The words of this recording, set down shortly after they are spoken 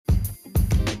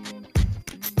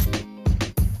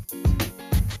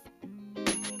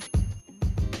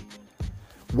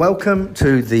Welcome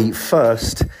to the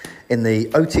first in the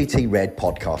OTTRed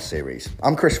podcast series.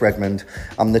 I'm Chris Redmond.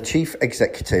 I'm the chief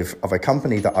executive of a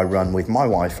company that I run with my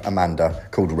wife, Amanda,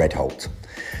 called Red Holt.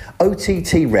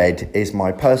 OTTRed is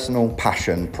my personal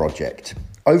passion project.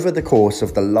 Over the course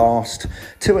of the last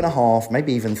 2.5,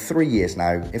 maybe even 3 years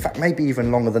now, in fact, maybe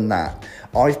even longer than that,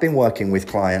 I've been working with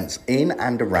clients in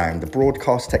and around the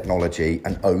broadcast technology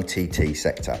and OTT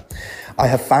sector. I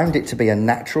have found it to be a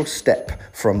natural step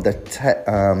from the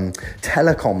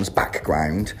telecoms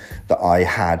background that I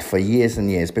had for years and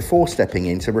years before stepping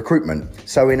into recruitment.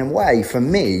 So in a way, for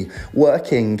me,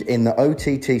 working in the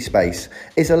OTT space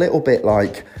is a little bit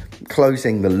like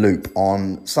closing the loop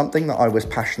on something that I was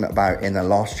passionate about in the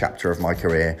last chapter of my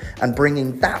career and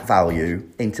bringing that value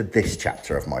into this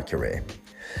chapter of my career.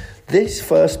 This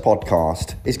first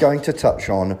podcast is going to touch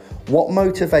on what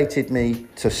motivated me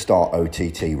to start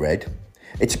OTTRed.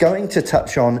 It's going to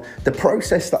touch on the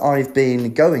process that I've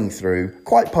been going through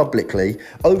quite publicly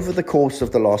over the course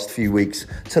of the last few weeks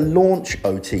to launch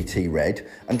OTTRed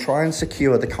and try and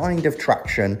secure the kind of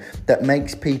traction that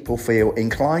makes people feel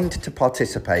inclined to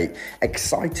participate,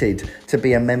 excited to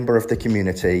be a member of the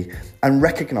community, and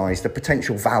recognise the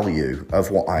potential value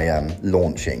of what I am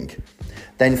launching.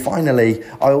 Then finally,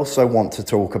 I also want to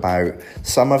talk about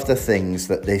some of the things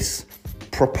that this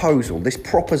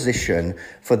proposition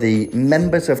for the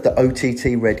members of the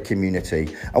OTTRed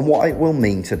community and what it will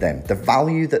mean to them, the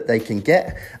value that they can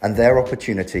get and their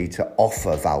opportunity to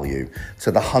offer value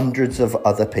to the hundreds of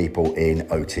other people in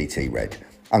OTTRed.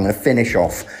 I'm going to finish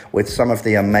off with some of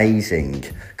the amazing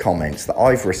comments that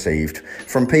I've received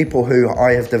from people who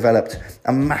I have developed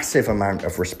a massive amount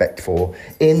of respect for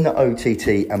in the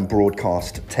OTT and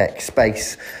broadcast tech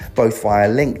space, both via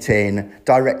LinkedIn,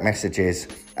 direct messages,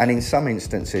 and in some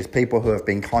instances, people who have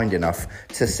been kind enough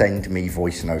to send me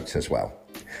voice notes as well.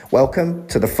 Welcome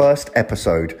to the first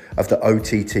episode of the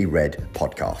OTTRed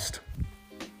podcast.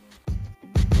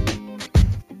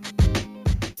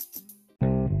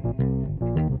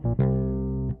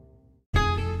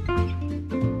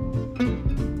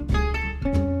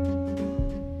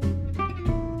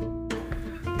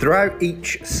 Throughout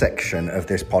each section of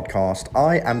this podcast,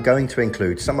 I am going to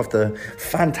include some of the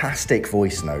fantastic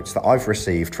voice notes that I've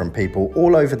received from people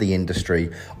all over the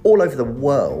industry, all over the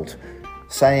world,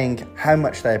 saying how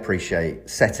much they appreciate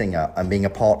setting up and being a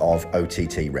part of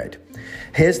OTTRed.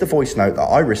 Here's the voice note that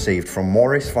I received from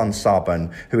Maurice van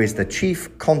Saben, who is the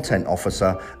Chief Content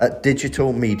Officer at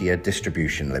Digital Media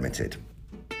Distribution Limited.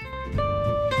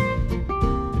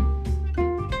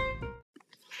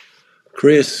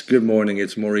 Chris, good morning.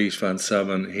 It's Maurice van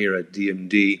Saben here at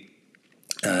DMD.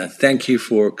 Thank you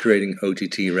for creating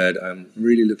OTTRed. I'm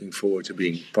really looking forward to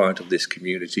being part of this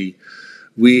community.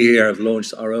 We here have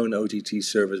launched our own OTT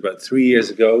service about 3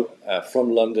 years ago from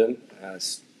London.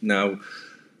 Now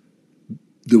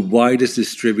the widest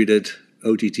distributed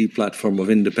OTT platform of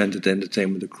independent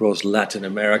entertainment across Latin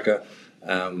America.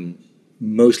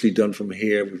 Mostly done from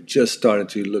here. We've just started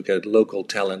to look at local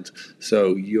talent,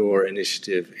 so your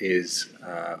initiative is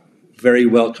very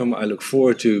welcome. I look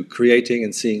forward to creating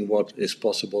and seeing what is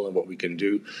possible and what we can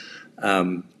do.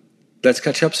 Let's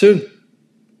catch up soon.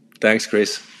 Thanks,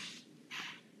 Chris.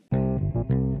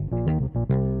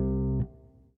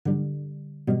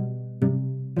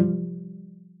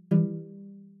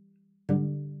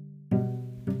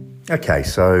 Okay,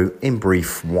 so in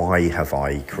brief, why have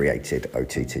I created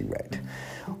OTTRed?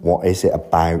 What is it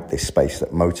about this space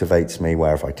that motivates me?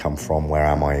 Where have I come from? Where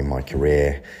am I in my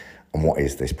career? And what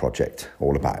is this project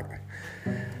all about?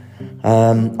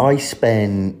 I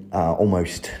spent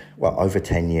over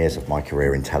 10 years of my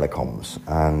career in telecoms,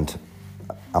 and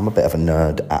I'm a bit of a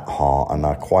nerd at heart, and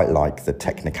I quite like the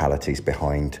technicalities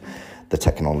behind the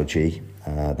technology,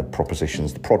 the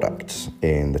propositions, the products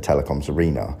in the telecoms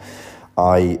arena.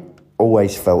 I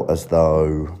always felt as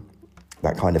though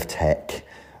that kind of tech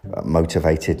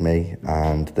motivated me,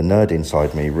 and the nerd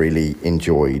inside me really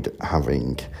enjoyed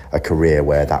having a career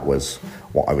where that was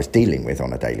what I was dealing with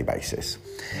on a daily basis.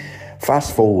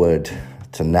 Fast forward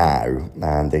to now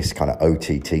and this kind of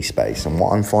OTT space, and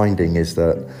what I'm finding is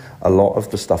that a lot of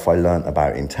the stuff I learned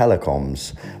about in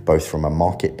telecoms, both from a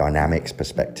market dynamics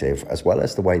perspective as well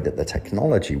as the way that the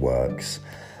technology works,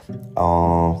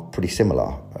 are pretty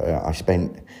similar. I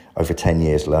spent over 10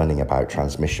 years learning about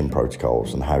transmission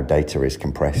protocols and how data is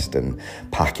compressed and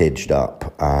packaged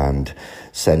up and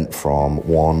sent from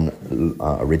one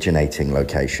originating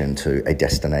location to a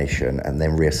destination and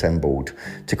then reassembled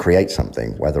to create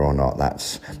something, whether or not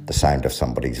that's the sound of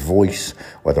somebody's voice,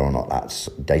 whether or not that's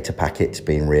data packets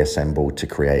being reassembled to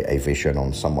create a vision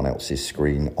on someone else's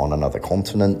screen on another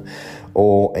continent,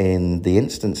 or in the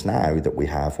instance now that we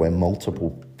have where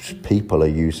multiple people are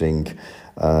using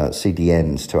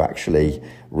CDNs to actually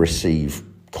receive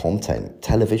content,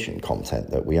 television content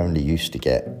that we only used to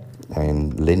get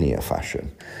in linear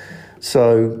fashion.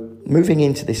 So moving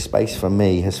into this space for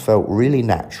me has felt really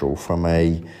natural from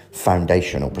a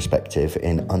foundational perspective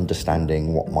in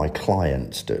understanding what my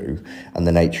clients do and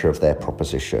the nature of their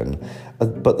proposition.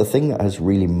 But the thing that has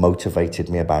really motivated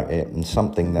me about it, and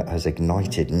something that has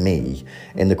ignited me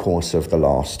in the course of the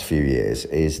last few years,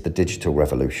 is the digital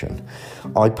revolution.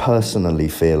 I personally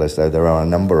feel as though there are a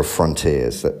number of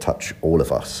frontiers that touch all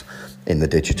of us in the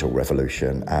digital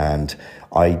revolution, and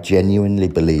I genuinely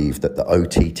believe that the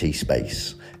OTT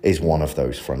space is one of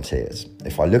those frontiers.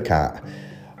 If I look at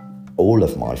all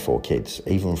of my 4 kids,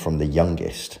 even from the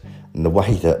youngest, and the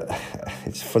way that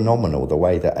it's phenomenal, the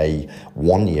way that a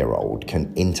 1-year-old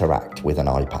can interact with an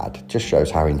iPad just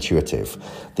shows how intuitive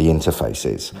the interface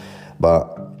is.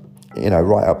 But,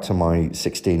 right up to my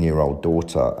 16-year-old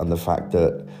daughter, and the fact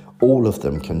that all of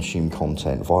them consume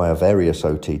content via various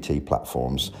OTT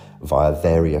platforms, via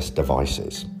various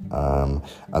devices.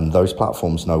 And those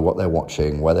platforms know what they're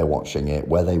watching, where they're watching it,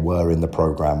 where they were in the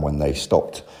program when they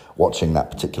stopped watching that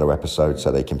particular episode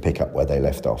so they can pick up where they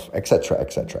left off, etc.,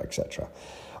 etc., etc.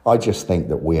 I just think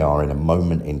that we are in a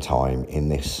moment in time in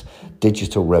this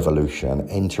digital revolution,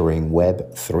 entering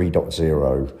Web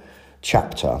 3.0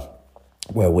 chapter,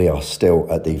 where we are still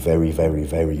at the very, very,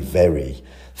 very, very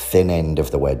thin end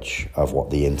of the wedge of what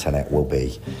the internet will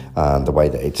be, and the way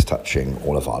that it's touching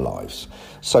all of our lives.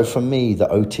 So for me, the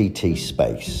OTT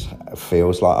space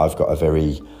feels like I've got a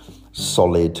very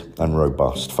solid and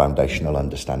robust foundational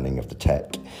understanding of the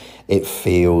tech. It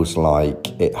feels like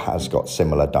it has got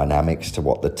similar dynamics to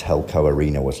what the telco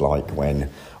arena was like when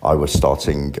I was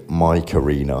starting my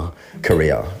career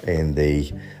in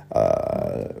the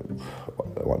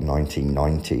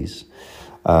 1990s.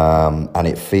 And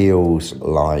it feels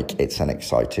like it's an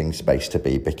exciting space to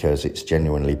be, because it's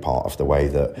genuinely part of the way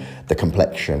that the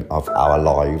complexion of our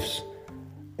lives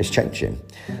is changing.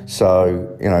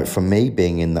 So, for me,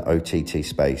 being in the OTT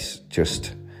space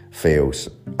just feels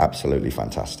absolutely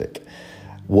fantastic.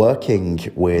 Working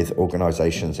with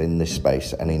organisations in this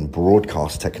space and in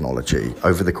broadcast technology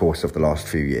over the course of the last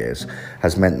few years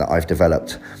has meant that I've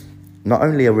developed not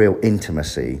only a real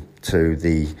intimacy to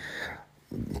the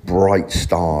bright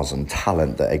stars and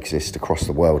talent that exist across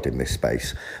the world in this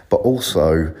space, but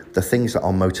also the things that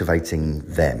are motivating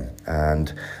them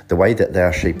and the way that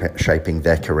they're shaping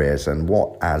their careers and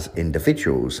what, as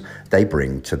individuals, they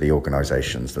bring to the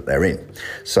organisations that they're in.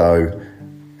 So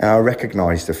I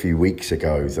recognised a few weeks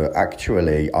ago that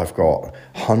actually I've got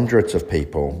hundreds of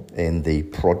people in the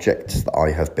projects that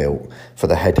I have built for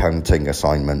the headhunting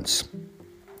assignments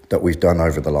that we've done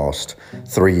over the last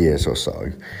 3 years or so.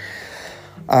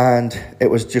 And it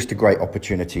was just a great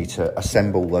opportunity to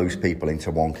assemble those people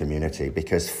into one community,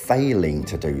 because failing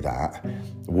to do that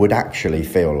would actually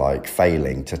feel like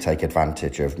failing to take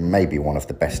advantage of maybe one of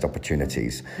the best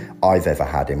opportunities I've ever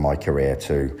had in my career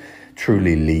to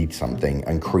truly lead something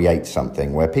and create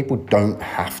something where people don't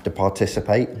have to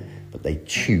participate, but they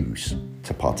choose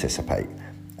to participate.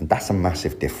 And that's a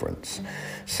massive difference.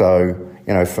 So,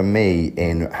 for me,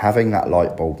 in having that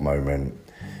light bulb moment,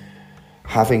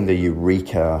 having the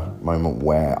eureka moment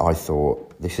where I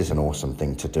thought, this is an awesome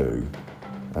thing to do.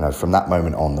 From that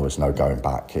moment on, there was no going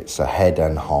back. It's a head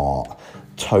and heart,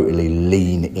 totally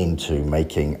lean into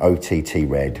making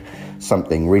OTTRed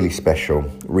something really special,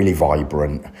 really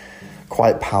vibrant,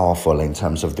 quite powerful in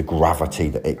terms of the gravity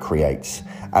that it creates.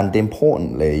 And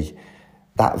importantly,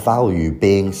 that value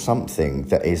being something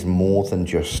that is more than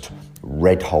just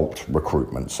Red Holt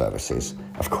recruitment services.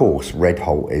 Of course, Red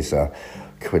Holt is a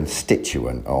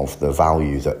constituent of the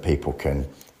value that people can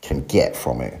get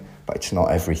from it, but it's not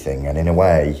everything. And in a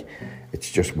way, it's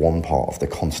just one part of the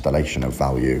constellation of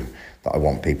value that I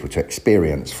want people to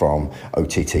experience from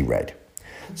OTTRed.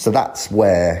 So that's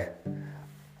where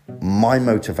my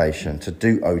motivation to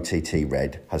do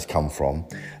OTTRed has come from.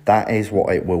 That is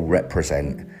what it will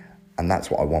represent, and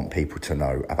that's what I want people to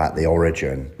know about the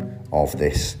origin of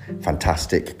this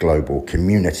fantastic global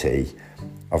community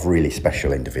of really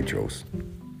special individuals.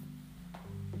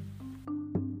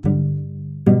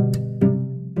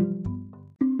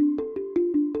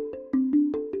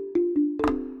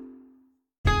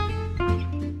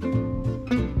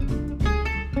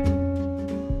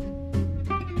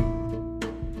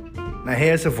 Now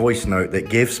here's a voice note that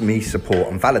gives me support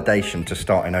and validation to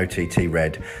start in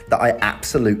OTTRed that I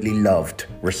absolutely loved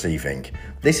receiving.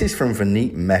 This is from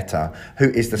Vineet Mehta, who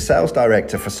is the sales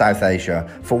director for South Asia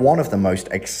for one of the most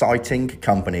exciting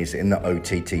companies in the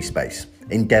OTT space,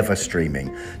 Endeavour Streaming,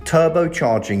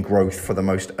 turbocharging growth for the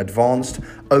most advanced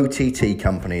OTT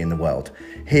company in the world.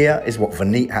 Here is what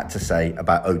Vineet had to say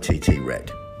about OTTRed.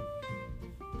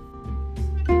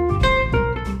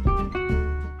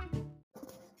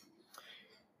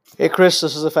 Hey Chris,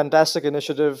 this is a fantastic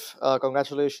initiative.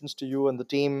 Congratulations to you and the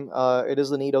team. It is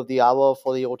the need of the hour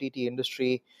for the OTT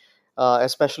industry,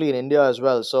 especially in India as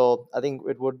well. So I think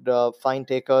it would find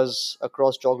takers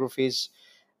across geographies.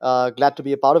 Glad to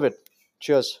be a part of it.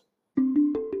 Cheers.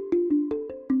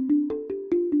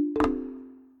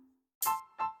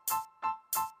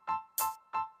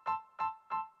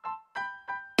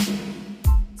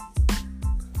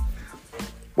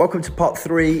 Welcome to part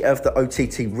 3 of the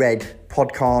OTTRed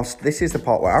podcast. This is the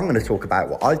part where I'm going to talk about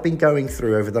what I've been going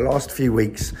through over the last few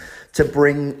weeks to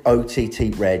bring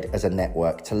OTTRed as a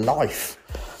network to life.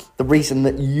 The reason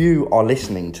that you are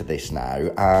listening to this now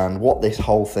and what this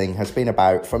whole thing has been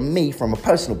about for me from a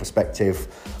personal perspective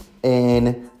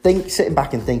sitting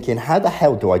back and thinking, how the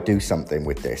hell do I do something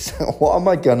with this? What am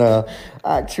I going to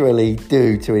actually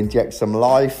do to inject some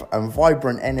life and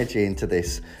vibrant energy into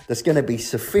this that's going to be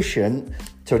sufficient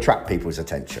to attract people's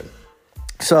attention?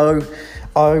 So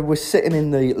I was sitting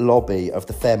in the lobby of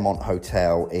the Fairmont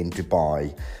Hotel in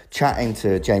Dubai, chatting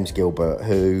to James Gilbert,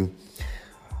 who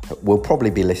will probably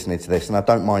be listening to this, and I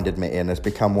don't mind admitting has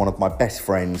become one of my best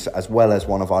friends as well as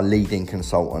one of our leading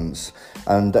consultants,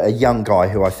 and a young guy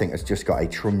who I think has just got a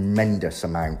tremendous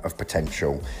amount of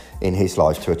potential in his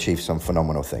life to achieve some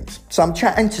phenomenal things. So I'm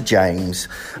chatting to James,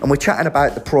 and we're chatting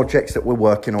about the projects that we're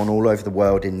working on all over the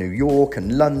world, in New York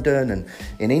and London and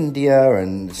in India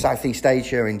and Southeast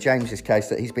Asia, in James's case,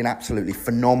 that he's been absolutely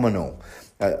phenomenal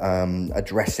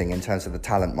addressing in terms of the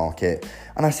talent market.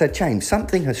 And I said, James,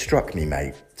 something has struck me,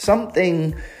 mate.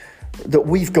 Something that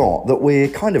we've got that we're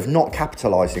kind of not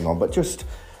capitalizing on, but just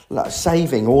like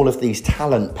saving all of these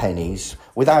talent pennies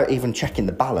without even checking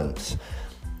the balance.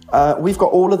 We've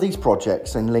got all of these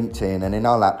projects in LinkedIn and in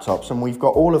our laptops, and we've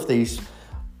got all of these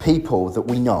people that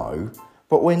we know,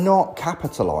 but we're not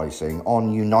capitalizing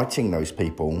on uniting those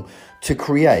people to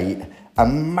create a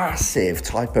massive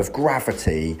type of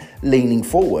gravity leaning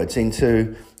forwards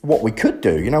into what we could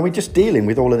do. You know, we're just dealing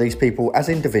with all of these people as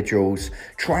individuals,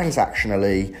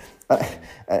 transactionally,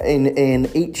 in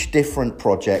each different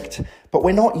project, but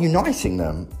we're not uniting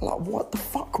them. Like, what the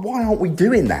fuck? Why aren't we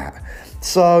doing that?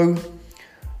 So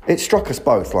it struck us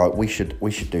both like we should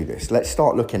do this. Let's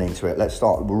start looking into it. Let's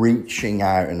start reaching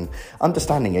out and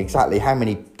understanding exactly how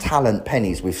many talent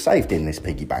pennies we've saved in this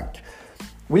piggy bank.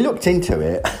 We looked into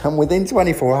it, and within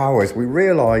 24 hours, we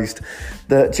realised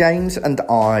that James and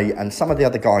I and some of the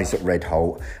other guys at Red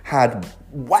Holt had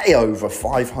way over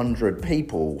 500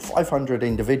 people, 500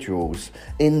 individuals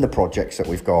in the projects that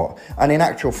we've got. And in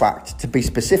actual fact, to be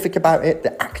specific about it,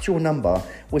 the actual number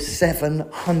was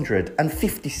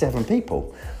 757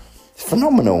 people. It's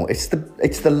phenomenal. It's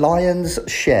the lion's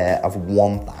share of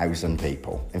 1,000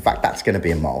 people. In fact, that's going to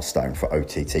be a milestone for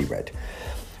OTTRed.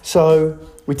 So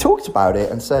we talked about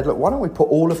it and said, look, why don't we put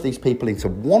all of these people into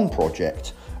one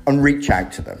project and reach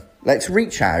out to them? Let's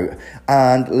reach out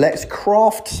and let's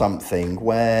craft something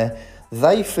where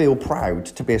they feel proud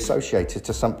to be associated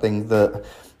to something that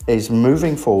is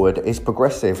moving forward, is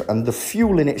progressive, and the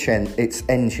fuel in its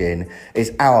engine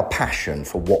is our passion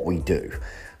for what we do.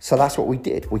 So that's what we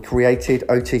did. We created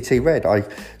OTTRed. I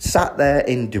sat there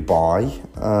in Dubai,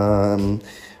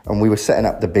 and we were setting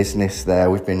up the business there.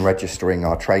 We've been registering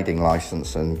our trading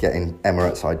license and getting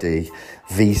Emirates ID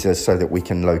visas so that we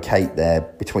can locate there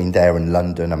between there and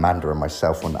London, Amanda and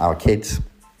myself and our kids.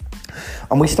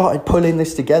 And we started pulling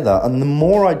this together. And the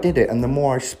more I did it and the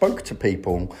more I spoke to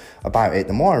people about it,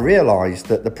 the more I realised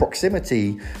that the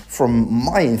proximity from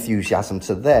my enthusiasm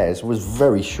to theirs was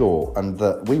very short, and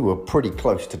that we were pretty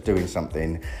close to doing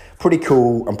something pretty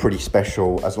cool and pretty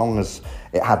special, as long as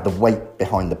it had the weight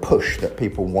behind the push that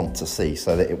people want to see,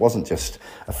 so that it wasn't just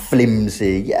a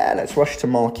flimsy, let's rush to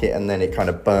market, and then it kind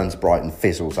of burns bright and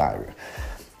fizzles out.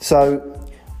 So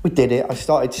we did it. I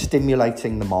started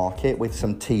stimulating the market with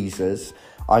some teasers.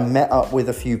 I met up with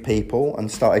a few people and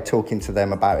started talking to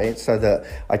them about it, so that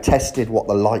I tested what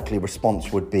the likely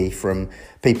response would be from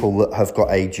people that have got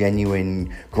a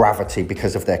genuine gravity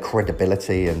because of their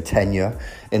credibility and tenure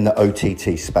in the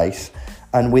OTT space.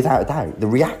 And without a doubt, the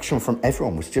reaction from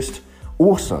everyone was just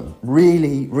awesome,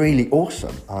 really, really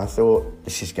awesome. And I thought,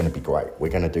 this is going to be great. We're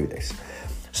going to do this.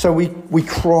 So we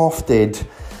crafted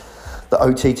the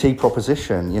OTT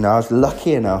proposition. I was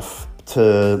lucky enough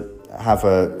to have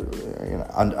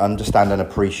understand and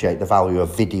appreciate the value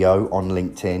of video on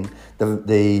LinkedIn,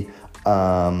 the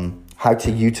how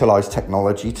to utilize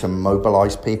technology to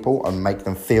mobilize people and make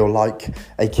them feel like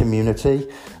a community,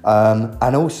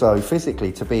 and also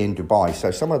physically to be in Dubai.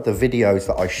 So some of the videos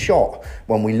that I shot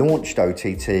when we launched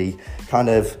OTT kind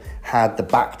of had the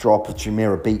backdrop of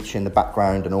Jumeirah Beach in the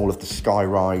background and all of the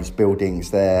sky-rise buildings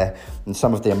there, and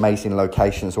some of the amazing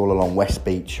locations all along West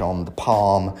Beach on the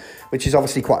Palm, which is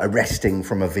obviously quite arresting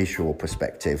from a visual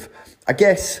perspective. I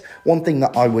guess one thing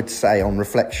that I would say on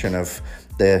reflection of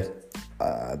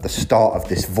the start of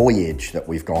this voyage that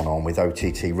we've gone on with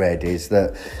OTTRed is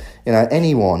that,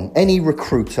 any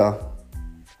recruiter,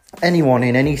 anyone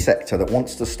in any sector that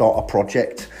wants to start a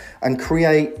project and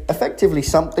create effectively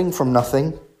something from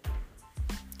nothing,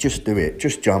 just do it,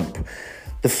 just jump.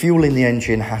 The fuel in the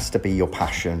engine has to be your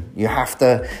passion. You have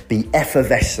to be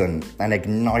effervescent and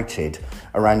ignited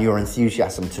around your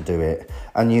enthusiasm to do it.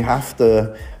 And you have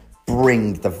to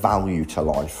bring the value to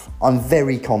life. I'm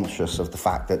very conscious of the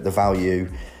fact that the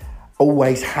value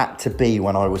always had to be,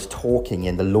 when I was talking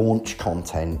in the launch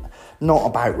content, not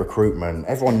about recruitment.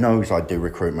 Everyone knows I do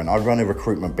recruitment. I run a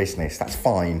recruitment business, that's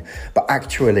fine. But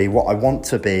actually what I want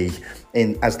to be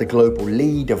as the global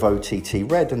lead of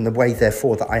OTTRed, and the way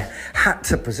therefore that I had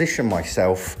to position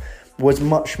myself, was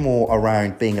much more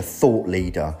around being a thought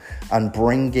leader and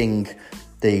bringing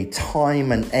the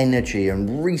time and energy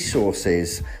and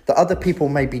resources that other people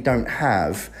maybe don't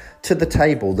have to the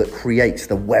table, that creates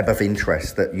the web of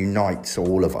interest that unites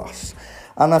all of us.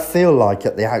 And I feel like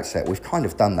at the outset, we've kind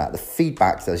of done that. The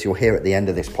feedback, as you'll hear at the end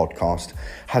of this podcast,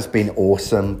 has been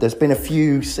awesome. There's been a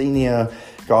few senior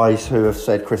guys who have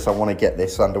said, Chris, I want to get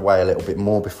this underway a little bit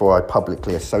more before I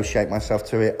publicly associate myself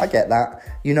to it. I get that.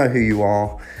 You know who you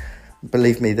are.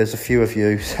 Believe me, there's a few of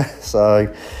you.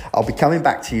 So I'll be coming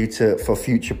back to you for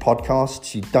future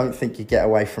podcasts. You don't think you get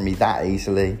away from me that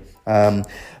easily.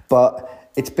 But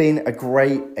it's been a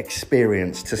great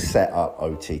experience to set up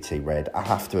OTTRed. I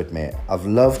have to admit, I've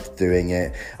loved doing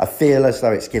it. I feel as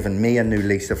though it's given me a new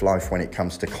lease of life when it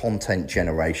comes to content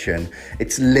generation.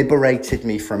 It's liberated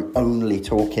me from only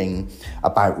talking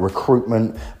about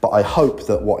recruitment, but I hope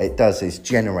that what it does is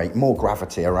generate more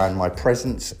gravity around my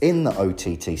presence in the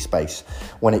OTT space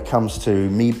when it comes to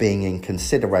me being in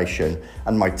consideration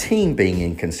and my team being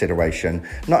in consideration,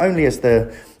 not only as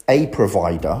a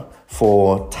provider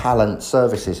for talent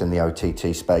services in the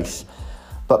OTT space,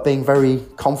 but being very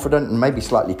confident and maybe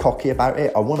slightly cocky about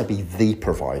it. I want to be the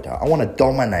provider. I want to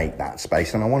dominate that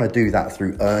space, and I want to do that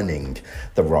through earning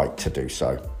the right to do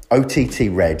so.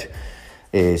 OTTRed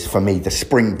is, for me, the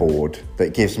springboard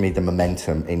that gives me the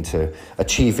momentum into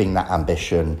achieving that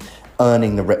ambition,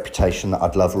 earning the reputation that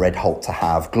I'd love Red Holt to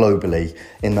have globally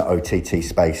in the OTT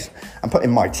space, and putting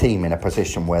my team in a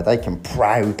position where they can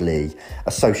proudly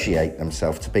associate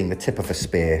themselves to being the tip of a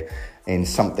spear in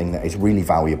something that is really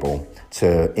valuable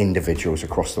to individuals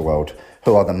across the world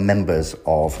who are the members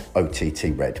of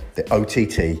OTTRed, the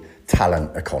OTT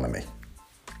talent economy.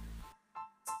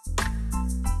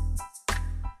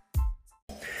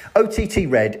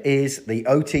 OTTRed is the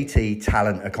OTT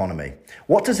talent economy.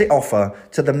 What does it offer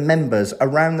to the members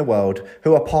around the world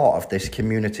who are part of this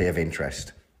community of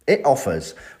interest? It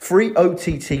offers free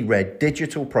OTTRed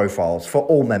digital profiles for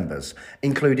all members,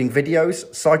 including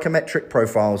videos, psychometric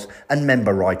profiles, and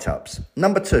member write-ups.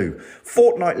 Number 2,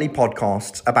 fortnightly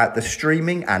podcasts about the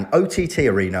streaming and OTT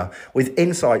arena with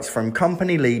insights from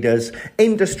company leaders,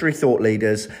 industry thought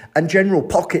leaders, and general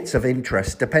pockets of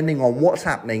interest depending on what's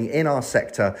happening in our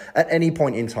sector at any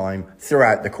point in time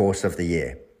throughout the course of the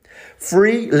year.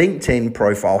 Free LinkedIn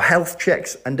profile health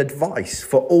checks and advice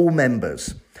for all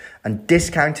members, and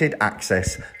discounted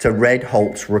access to Red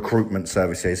Holt's recruitment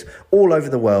services all over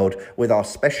the world with our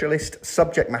specialist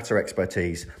subject matter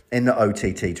expertise in the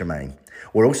OTT domain.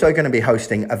 We're also going to be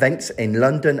hosting events in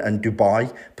London and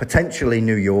Dubai, potentially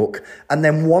New York, and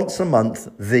then once a month,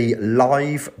 the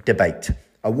live debate,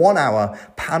 a 1-hour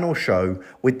panel show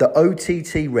with the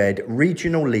OTTRed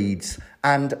regional leads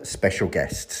and special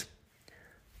guests.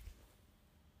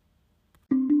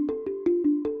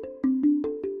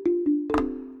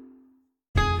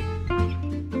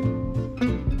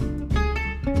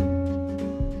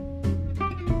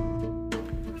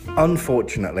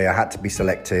 Unfortunately, I had to be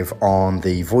selective on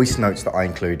the voice notes that I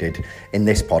included in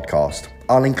this podcast.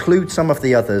 I'll include some of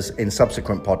the others in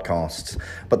subsequent podcasts,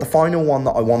 but the final one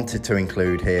that I wanted to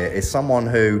include here is someone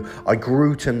who I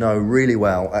grew to know really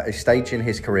well at a stage in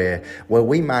his career where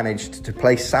we managed to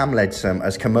place Sam Leadsom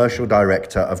as Commercial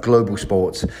Director of Global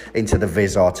Sports into the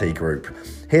Viz RT Group.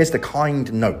 Here's the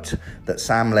kind note that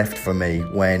Sam left for me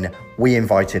when we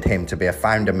invited him to be a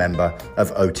founder member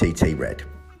of OTTRed.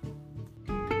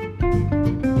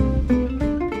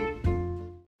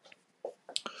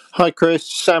 Hi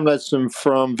Chris, Sam Leadsom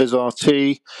from Viz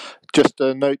RT. Just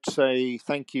a note to say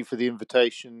thank you for the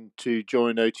invitation to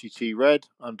join OTTRed.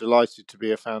 I'm delighted to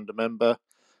be a founder member.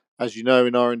 As you know,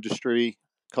 in our industry,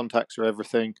 contacts are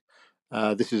everything.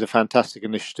 This is a fantastic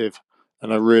initiative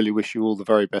and I really wish you all the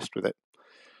very best with it.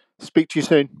 Speak to you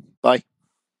soon. Bye.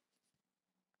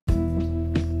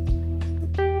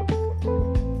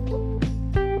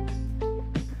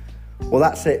 Well,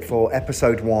 that's it for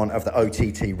episode 1 of the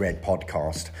OTTRed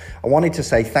podcast. I wanted to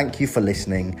say thank you for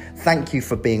listening. Thank you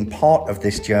for being part of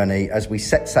this journey as we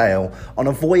set sail on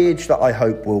a voyage that I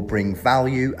hope will bring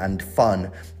value and fun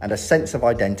and a sense of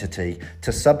identity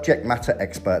to subject matter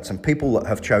experts and people that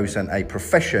have chosen a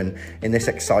profession in this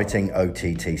exciting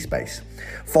OTT space.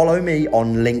 Follow me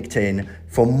on LinkedIn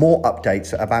for more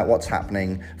updates about what's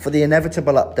happening, for the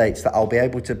inevitable updates that I'll be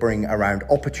able to bring around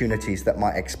opportunities that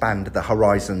might expand the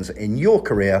horizons in your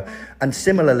career. And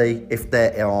similarly, if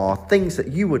there are things that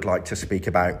you would like to speak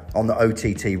about on the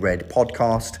OTTRed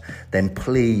podcast, then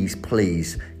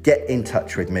please get in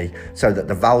touch with me so that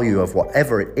the value of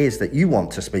whatever it is that you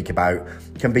want to speak about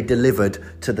can be delivered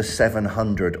to the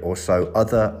 700 or so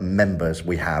other members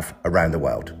we have around the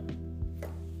world.